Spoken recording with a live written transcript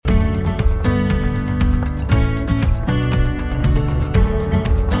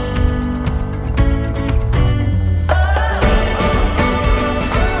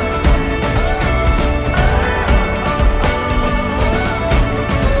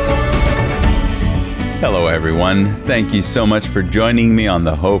everyone. Thank you so much for joining me on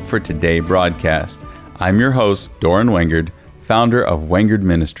the Hope for Today broadcast. I'm your host, Doran Wengard, founder of Wengard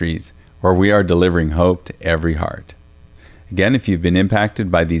Ministries, where we are delivering hope to every heart. Again, if you've been impacted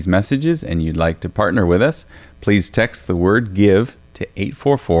by these messages and you'd like to partner with us, please text the word GIVE to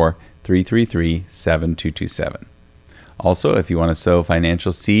 844-333-7227. Also, if you want to sow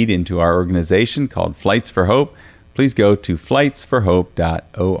financial seed into our organization called Flights for Hope, please go to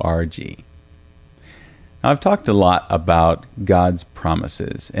flightsforhope.org. Now, I've talked a lot about God's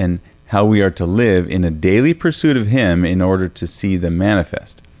promises and how we are to live in a daily pursuit of Him in order to see them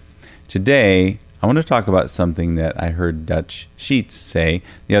manifest. Today, I want to talk about something that I heard Dutch Sheets say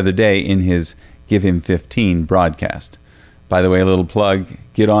the other day in his Give Him 15 broadcast. By the way, a little plug,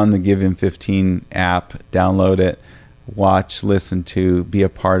 get on the Give Him 15 app, download it, watch, listen to, be a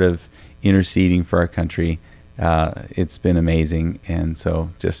part of interceding for our country. It's been amazing, and so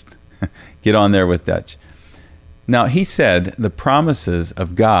just get on there with Dutch. Now, he said the promises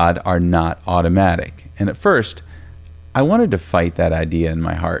of God are not automatic. And at first, I wanted to fight that idea in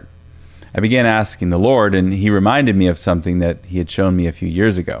my heart. I began asking the Lord, and He reminded me of something that He had shown me a few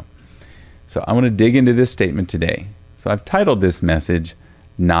years ago. So I want to dig into this statement today. So I've titled this message,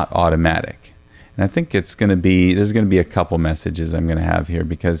 Not Automatic. And I think there's going to be a couple messages I'm going to have here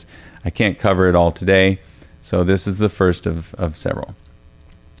because I can't cover it all today. So this is the first of several.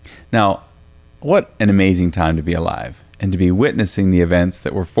 Now, what an amazing time to be alive and to be witnessing the events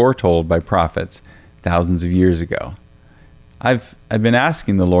that were foretold by prophets thousands of years ago. I've been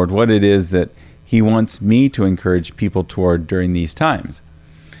asking the Lord what it is that He wants me to encourage people toward during these times.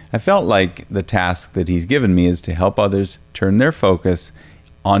 I felt like the task that He's given me is to help others turn their focus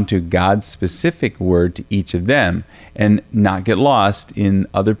onto God's specific word to each of them and not get lost in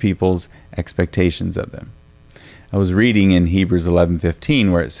other people's expectations of them. I was reading in Hebrews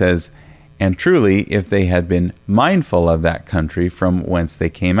 11:15 where it says, "And truly, if they had been mindful of that country from whence they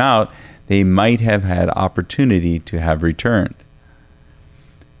came out, they might have had opportunity to have returned."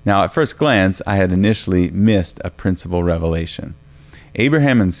 Now, at first glance, I had initially missed a principal revelation.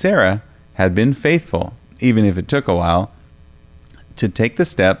 Abraham and Sarah had been faithful, even if it took a while, to take the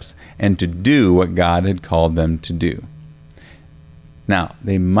steps and to do what God had called them to do. Now,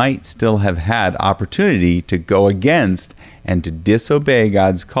 they might still have had opportunity to go against and to disobey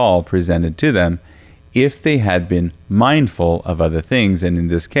God's call presented to them if they had been mindful of other things, and in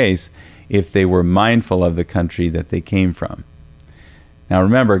this case, if they were mindful of the country that they came from. Now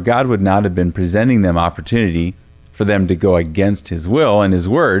remember, God would not have been presenting them opportunity for them to go against His will and His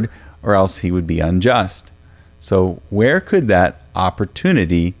word, or else He would be unjust. So where could that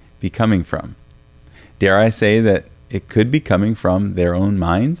opportunity be coming from? Dare I say that it could be coming from their own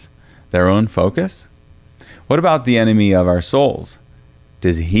minds, their own focus? What about the enemy of our souls?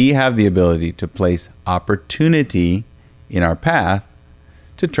 Does he have the ability to place opportunity in our path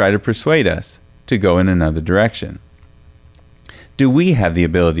to try to persuade us to go in another direction? Do we have the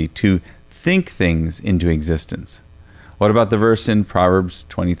ability to think things into existence? What about the verse in Proverbs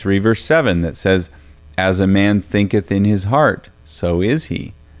 23, verse 7 that says, "As a man thinketh in his heart, so is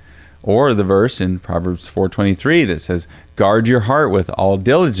he"? Or the verse in Proverbs 4:23 that says, "Guard your heart with all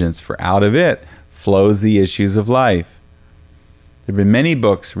diligence, for out of it flows the issues of life." There have been many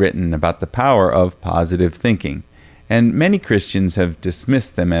books written about the power of positive thinking, and many Christians have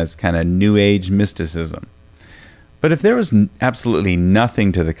dismissed them as kind of New Age mysticism. But if there was absolutely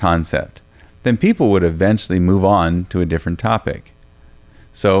nothing to the concept, then people would eventually move on to a different topic.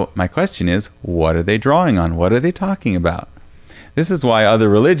 So my question is, what are they drawing on? What are they talking about? This is why other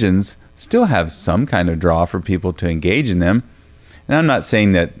religions still have some kind of draw for people to engage in them. And I'm not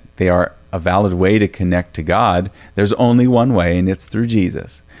saying that they are a valid way to connect to God. There's only one way, and it's through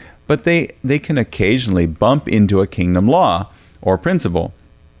Jesus. But they can occasionally bump into a kingdom law or principle,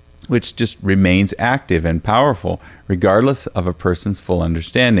 which just remains active and powerful, regardless of a person's full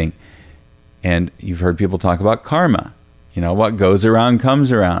understanding. And you've heard people talk about karma. What goes around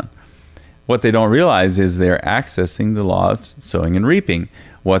comes around. What they don't realize is they're accessing the law of sowing and reaping.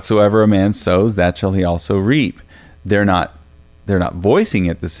 Whatsoever a man sows, that shall he also reap. They're not voicing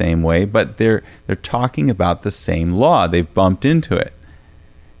it the same way, but they're talking about the same law. They've bumped into it.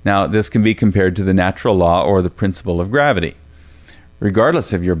 Now, this can be compared to the natural law or the principle of gravity.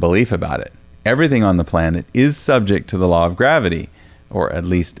 Regardless of your belief about it, everything on the planet is subject to the law of gravity, or at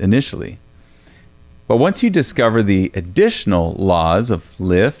least initially. But once you discover the additional laws of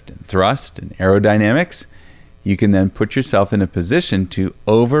lift and thrust and aerodynamics, you can then put yourself in a position to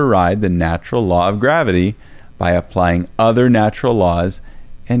override the natural law of gravity by applying other natural laws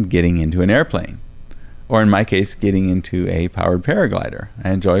and getting into an airplane. Or in my case, getting into a powered paraglider.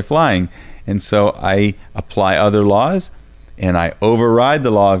 I enjoy flying. And so I apply other laws and I override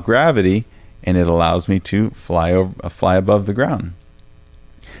the law of gravity, and it allows me to fly above the ground.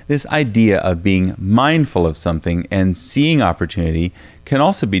 This idea of being mindful of something and seeing opportunity can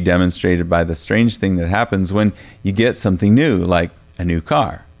also be demonstrated by the strange thing that happens when you get something new, like a new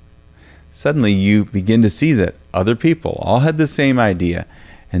car. Suddenly you begin to see that other people all had the same idea,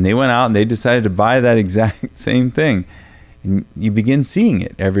 and they went out and they decided to buy that exact same thing. And you begin seeing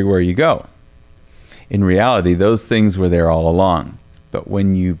it everywhere you go. In reality, those things were there all along. But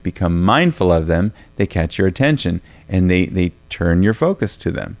when you become mindful of them, they catch your attention and they turn your focus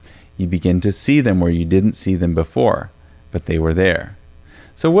to them. You begin to see them where you didn't see them before, but they were there.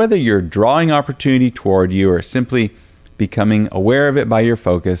 So whether you're drawing opportunity toward you or simply becoming aware of it by your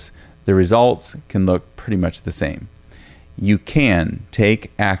focus, the results can look pretty much the same. You can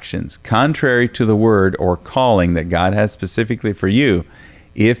take actions contrary to the word or calling that God has specifically for you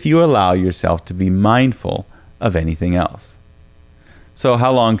if you allow yourself to be mindful of anything else. So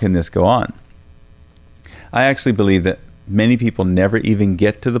how long can this go on? I actually believe that many people never even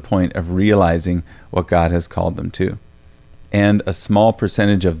get to the point of realizing what God has called them to. And a small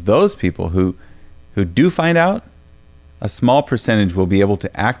percentage of those people who do find out, a small percentage will be able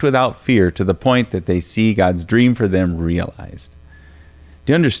to act without fear to the point that they see God's dream for them realized.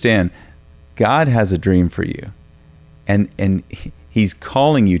 Do you understand? God has a dream for you. And He's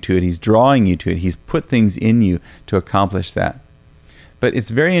calling you to it. He's drawing you to it. He's put things in you to accomplish that. But it's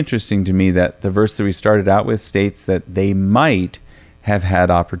very interesting to me that the verse that we started out with states that they might have had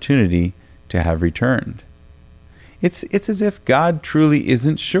opportunity to have returned. It's as if God truly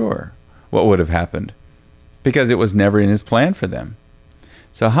isn't sure what would have happened, because it was never in His plan for them.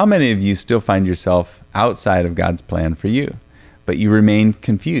 So how many of you still find yourself outside of God's plan for you, but you remain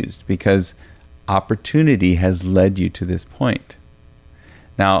confused because opportunity has led you to this point?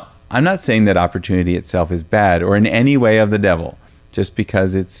 Now, I'm not saying that opportunity itself is bad or in any way of the devil, just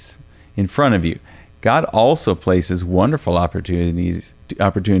because it's in front of you. God also places wonderful opportunities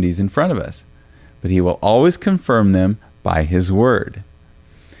in front of us, but He will always confirm them by His word.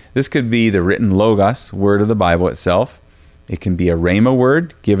 This could be the written Logos, word of the Bible itself. It can be a Rhema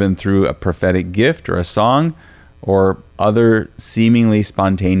word given through a prophetic gift or a song or other seemingly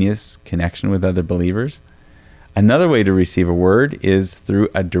spontaneous connection with other believers. Another way to receive a word is through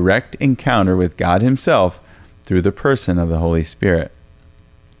a direct encounter with God Himself through the person of the Holy Spirit.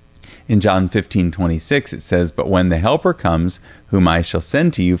 In John 15:26 it says, "But when the Helper comes, whom I shall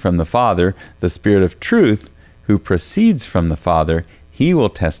send to you from the Father, the Spirit of truth, who proceeds from the Father, He will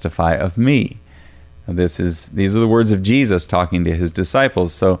testify of me." Now these are the words of Jesus talking to His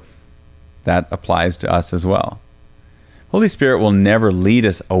disciples, so that applies to us as well. Holy Spirit will never lead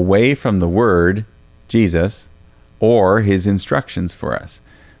us away from the Word, Jesus, or His instructions for us.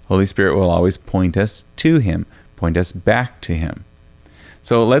 Holy Spirit will always point us to Him, point us back to Him.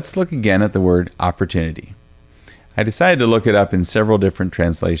 So let's look again at the word opportunity. I decided to look it up in several different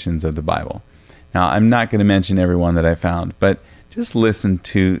translations of the Bible. Now, I'm not going to mention every one that I found, but just listen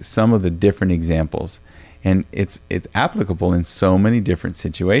to some of the different examples. And it's applicable in so many different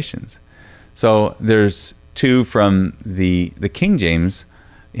situations. So there's two from the King James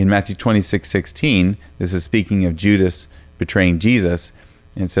in Matthew 26:16. This is speaking of Judas betraying Jesus.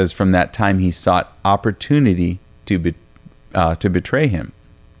 And it says, "From that time he sought opportunity to betray Him."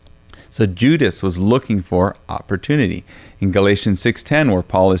 So Judas was looking for opportunity. In Galatians 6:10, where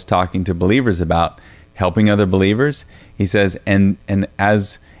Paul is talking to believers about helping other believers, he says, and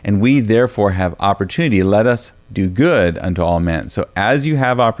we therefore have opportunity, let us do good unto all men. So as you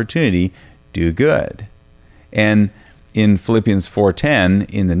have opportunity, do good. And in Philippians 4:10,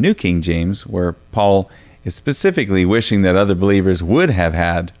 in the New King James, where Paul is specifically wishing that other believers would have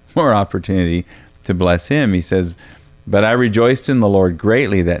had more opportunity to bless him, he says, "But I rejoiced in the Lord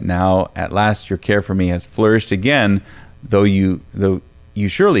greatly that now at last your care for me has flourished again, though you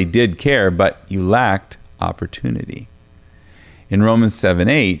surely did care, but you lacked opportunity." In Romans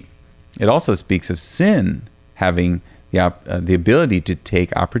 7:8, it also speaks of sin having the ability to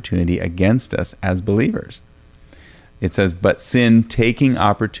take opportunity against us as believers. It says, "But sin, taking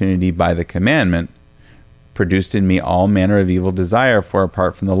opportunity by the commandment, produced in me all manner of evil desire, for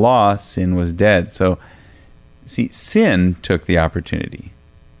apart from the law, sin was dead." So, see, sin took the opportunity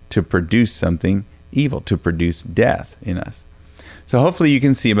to produce something evil, to produce death in us. So hopefully you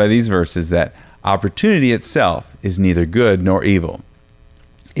can see by these verses that opportunity itself is neither good nor evil.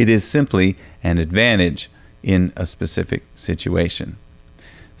 It is simply an advantage in a specific situation.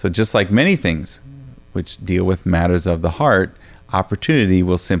 So just like many things which deal with matters of the heart, opportunity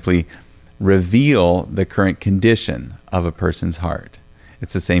will simply reveal the current condition of a person's heart.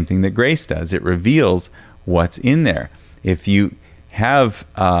 It's the same thing that grace does. It reveals what's in there. If you have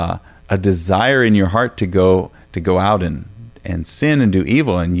a desire in your heart to go out and sin and do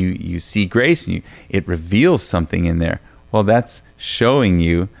evil, and you see grace, and it reveals something in there, well, that's showing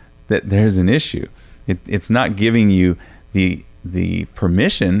you that there's an issue. It's not giving you the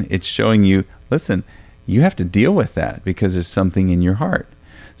permission. It's showing you, listen, you have to deal with that because there's something in your heart.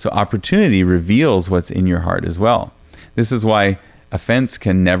 So opportunity reveals what's in your heart as well. This is why offense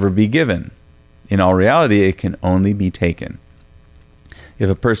can never be given. In all reality, it can only be taken. If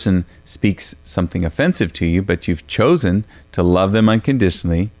a person speaks something offensive to you, but you've chosen to love them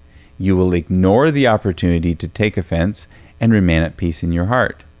unconditionally, you will ignore the opportunity to take offense and remain at peace in your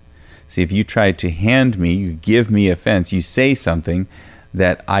heart. See, if you try to hand me, you give me offense, you say something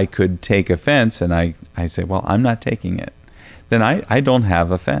that I could take offense, and I say, well, I'm not taking it, then I don't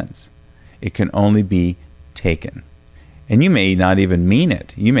have offense. It can only be taken. And you may not even mean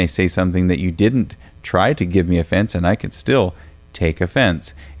it. You may say something that you didn't try to give me offense, and I could still take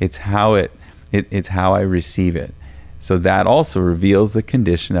offense. It's how I receive it. So that also reveals the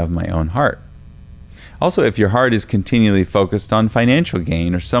condition of my own heart. Also, if your heart is continually focused on financial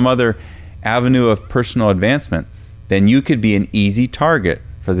gain or some other avenue of personal advancement, then you could be an easy target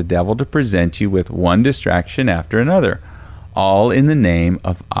for the devil to present you with one distraction after another, all in the name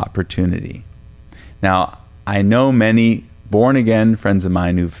of opportunity. Now, I know many born-again friends of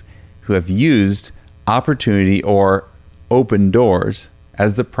mine who have used opportunity or open doors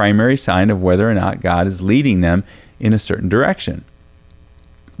as the primary sign of whether or not God is leading them in a certain direction.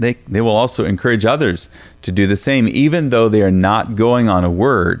 They will also encourage others to do the same, even though they are not going on a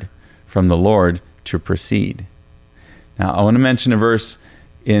word from the Lord to proceed. Now, I want to mention a verse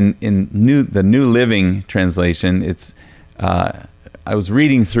in the New Living Translation. I was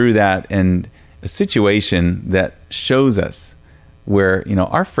reading through that, and a situation that shows us where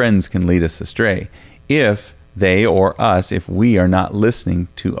our friends can lead us astray if they or us, if we are not listening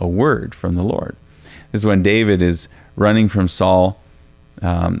to a word from the Lord. This is when David is running from Saul.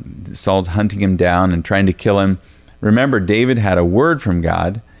 Saul's hunting him down and trying to kill him. Remember, David had a word from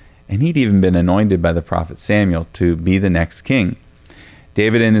God, and he'd even been anointed by the prophet Samuel to be the next king.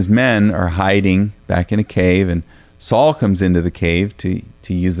 David and his men are hiding back in a cave, and Saul comes into the cave to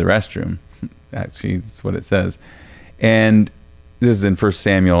use the restroom. Actually, that's what it says. And this is in 1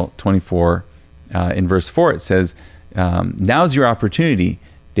 Samuel 24. In verse 4, it says, now's your opportunity,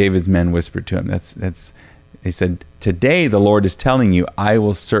 David's men whispered to him. They said, today the Lord is telling you, I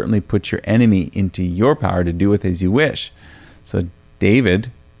will certainly put your enemy into your power to do with as you wish. So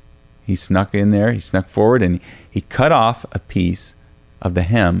David, he snuck in there, he snuck forward, and he cut off a piece of the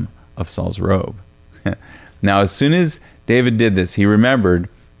hem of Saul's robe. Now, as soon as David did this, he remembered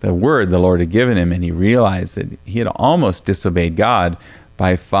the word the Lord had given him, and he realized that he had almost disobeyed God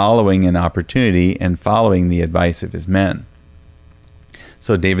by following an opportunity and following the advice of his men.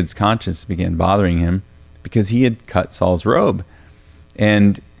 So David's conscience began bothering him because he had cut Saul's robe,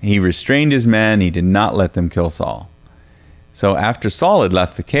 and he restrained his men. He did not let them kill Saul. So after Saul had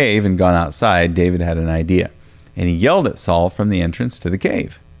left the cave and gone outside, David had an idea, and he yelled at Saul from the entrance to the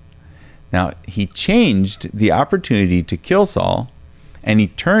cave. Now, he changed the opportunity to kill Saul, and he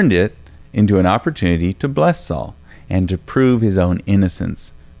turned it into an opportunity to bless Saul and to prove his own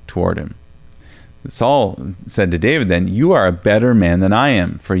innocence toward him. Saul said to David then, you are a better man than I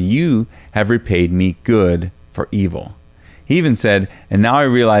am, for you have repaid me good for evil. He even said, and now I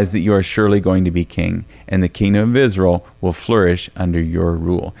realize that you are surely going to be king, and the kingdom of Israel will flourish under your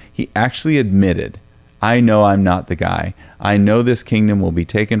rule. He actually admitted, I know I'm not the guy. I know this kingdom will be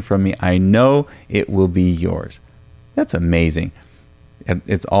taken from me. I know it will be yours. That's amazing.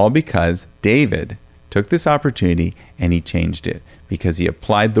 It's all because David took this opportunity and he changed it, because he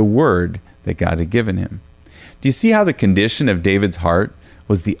applied the word that God had given him. Do you see how the condition of David's heart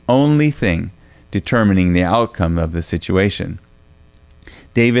was the only thing determining the outcome of the situation?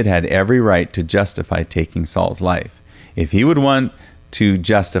 David had every right to justify taking Saul's life. If he would want to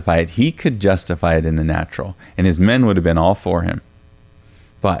justify it, he could justify it in the natural, and his men would have been all for him.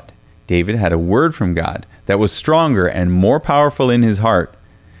 But David had a word from God that was stronger and more powerful in his heart,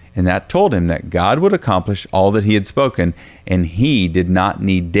 and that told him that God would accomplish all that he had spoken, and he did not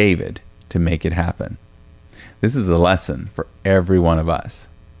need David to make it happen. This is a lesson for every one of us.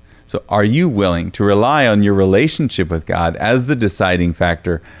 So are you willing to rely on your relationship with God as the deciding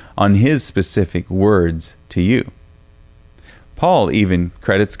factor on his specific words to you? Paul even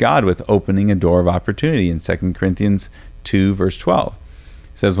credits God with opening a door of opportunity in 2 Corinthians 2, verse 12.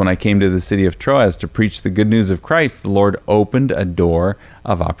 It says, when I came to the city of Troas to preach the good news of Christ, the Lord opened a door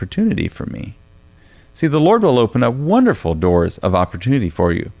of opportunity for me. See, the Lord will open up wonderful doors of opportunity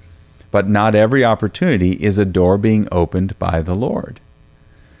for you, but not every opportunity is a door being opened by the Lord.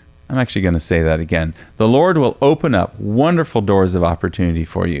 I'm actually going to say that again. The Lord will open up wonderful doors of opportunity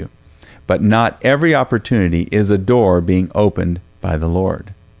for you, but not every opportunity is a door being opened by the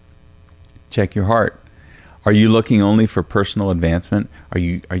Lord. Check your heart. Are you looking only for personal advancement? Are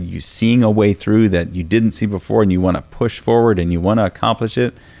you seeing a way through that you didn't see before and you want to push forward and you want to accomplish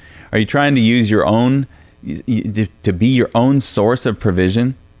it? Are you trying to use your own, to be your own source of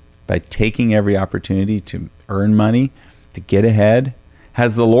provision by taking every opportunity to earn money, to get ahead?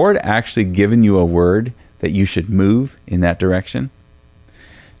 Has the Lord actually given you a word that you should move in that direction?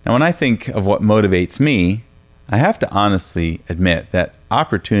 Now, when I think of what motivates me, I have to honestly admit that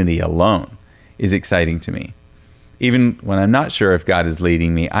opportunity alone is exciting to me. Even when I'm not sure if God is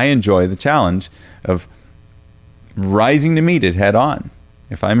leading me, I enjoy the challenge of rising to meet it head on.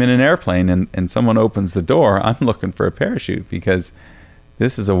 If I'm in an airplane and someone opens the door, I'm looking for a parachute because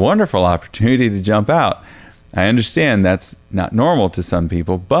this is a wonderful opportunity to jump out. I understand that's not normal to some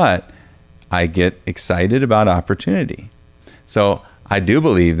people, but I get excited about opportunity. So I do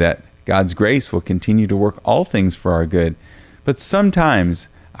believe that God's grace will continue to work all things for our good, but sometimes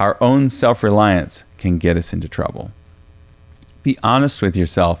our own self-reliance can get us into trouble. Be honest with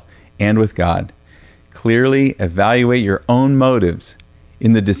yourself and with God. Clearly evaluate your own motives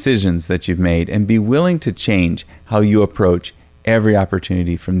in the decisions that you've made and be willing to change how you approach every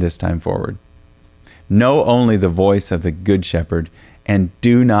opportunity from this time forward. Know only the voice of the Good Shepherd and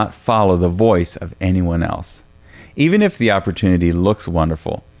do not follow the voice of anyone else. Even if the opportunity looks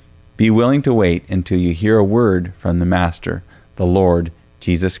wonderful, be willing to wait until you hear a word from the Master, the Lord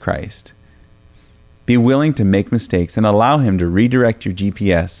Jesus Christ. Be willing to make mistakes and allow Him to redirect your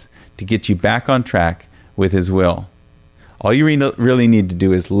GPS to get you back on track with His will. All you really need to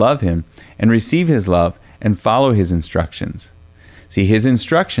do is love Him and receive His love and follow His instructions. See, His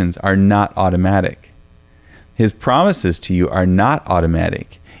instructions are not automatic. His promises to you are not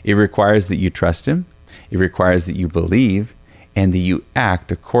automatic. It requires that you trust Him, it requires that you believe, and that you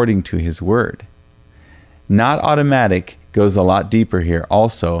act according to His word. Not automatic goes a lot deeper here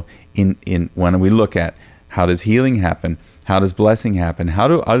also in when we look at how does healing happen, how does blessing happen, how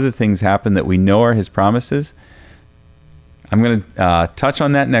do other things happen that we know are His promises. I'm going to touch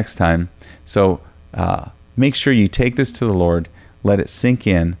on that next time. So make sure you take this to the Lord, let it sink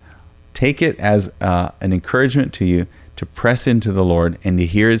in, take it as an encouragement to you to press into the Lord and to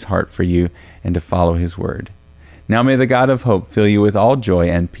hear His heart for you and to follow His word. Now may the God of hope fill you with all joy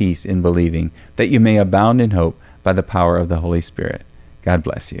and peace in believing, that you may abound in hope by the power of the Holy Spirit. God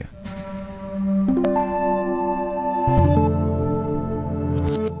bless you.